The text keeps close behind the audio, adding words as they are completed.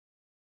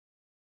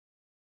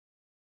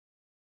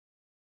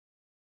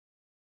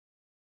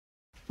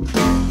Oh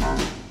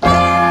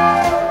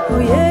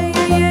yeah,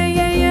 yeah, yeah,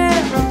 yeah, yeah.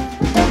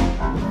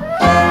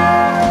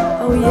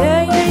 Oh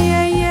yeah, yeah,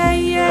 yeah, yeah,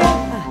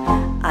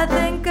 yeah. I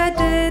think I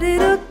did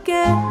it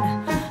again.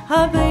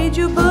 I made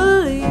you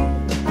believe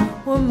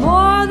we're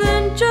more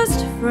than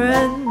just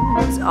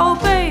friends. Oh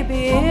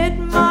baby, it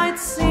might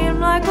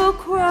seem like a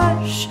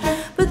crush,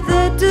 but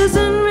that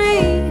doesn't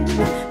mean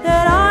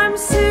that I'm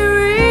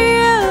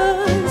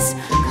serious.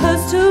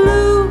 'Cause to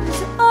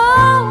lose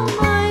all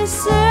my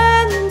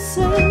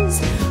senses,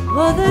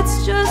 well,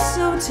 that's just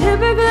so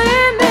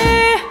typically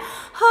me.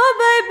 Oh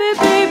baby,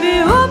 baby,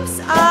 oops,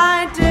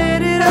 I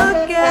did it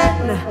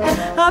again.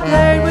 I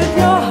played with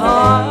your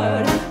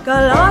heart,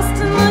 got lost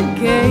in the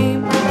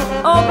game.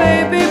 Oh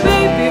baby,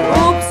 baby,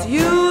 oops,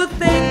 you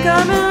think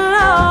I'm in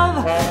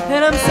love,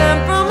 and I'm sent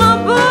from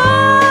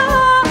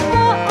above.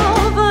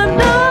 I'm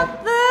not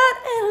that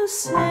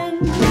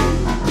innocent.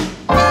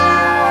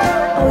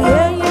 Oh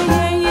yeah, yeah,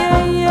 yeah,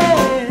 yeah,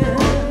 yeah.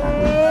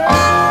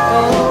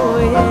 Oh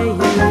yeah,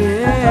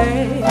 yeah,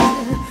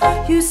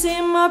 yeah. You see,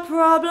 my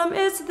problem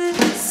is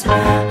this: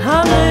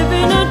 I'm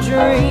living a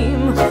dream,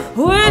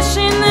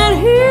 wishing that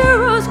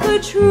heroes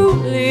could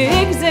truly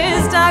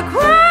exist. I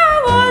cry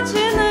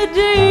watching the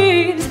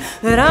deeds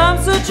that I'm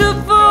such a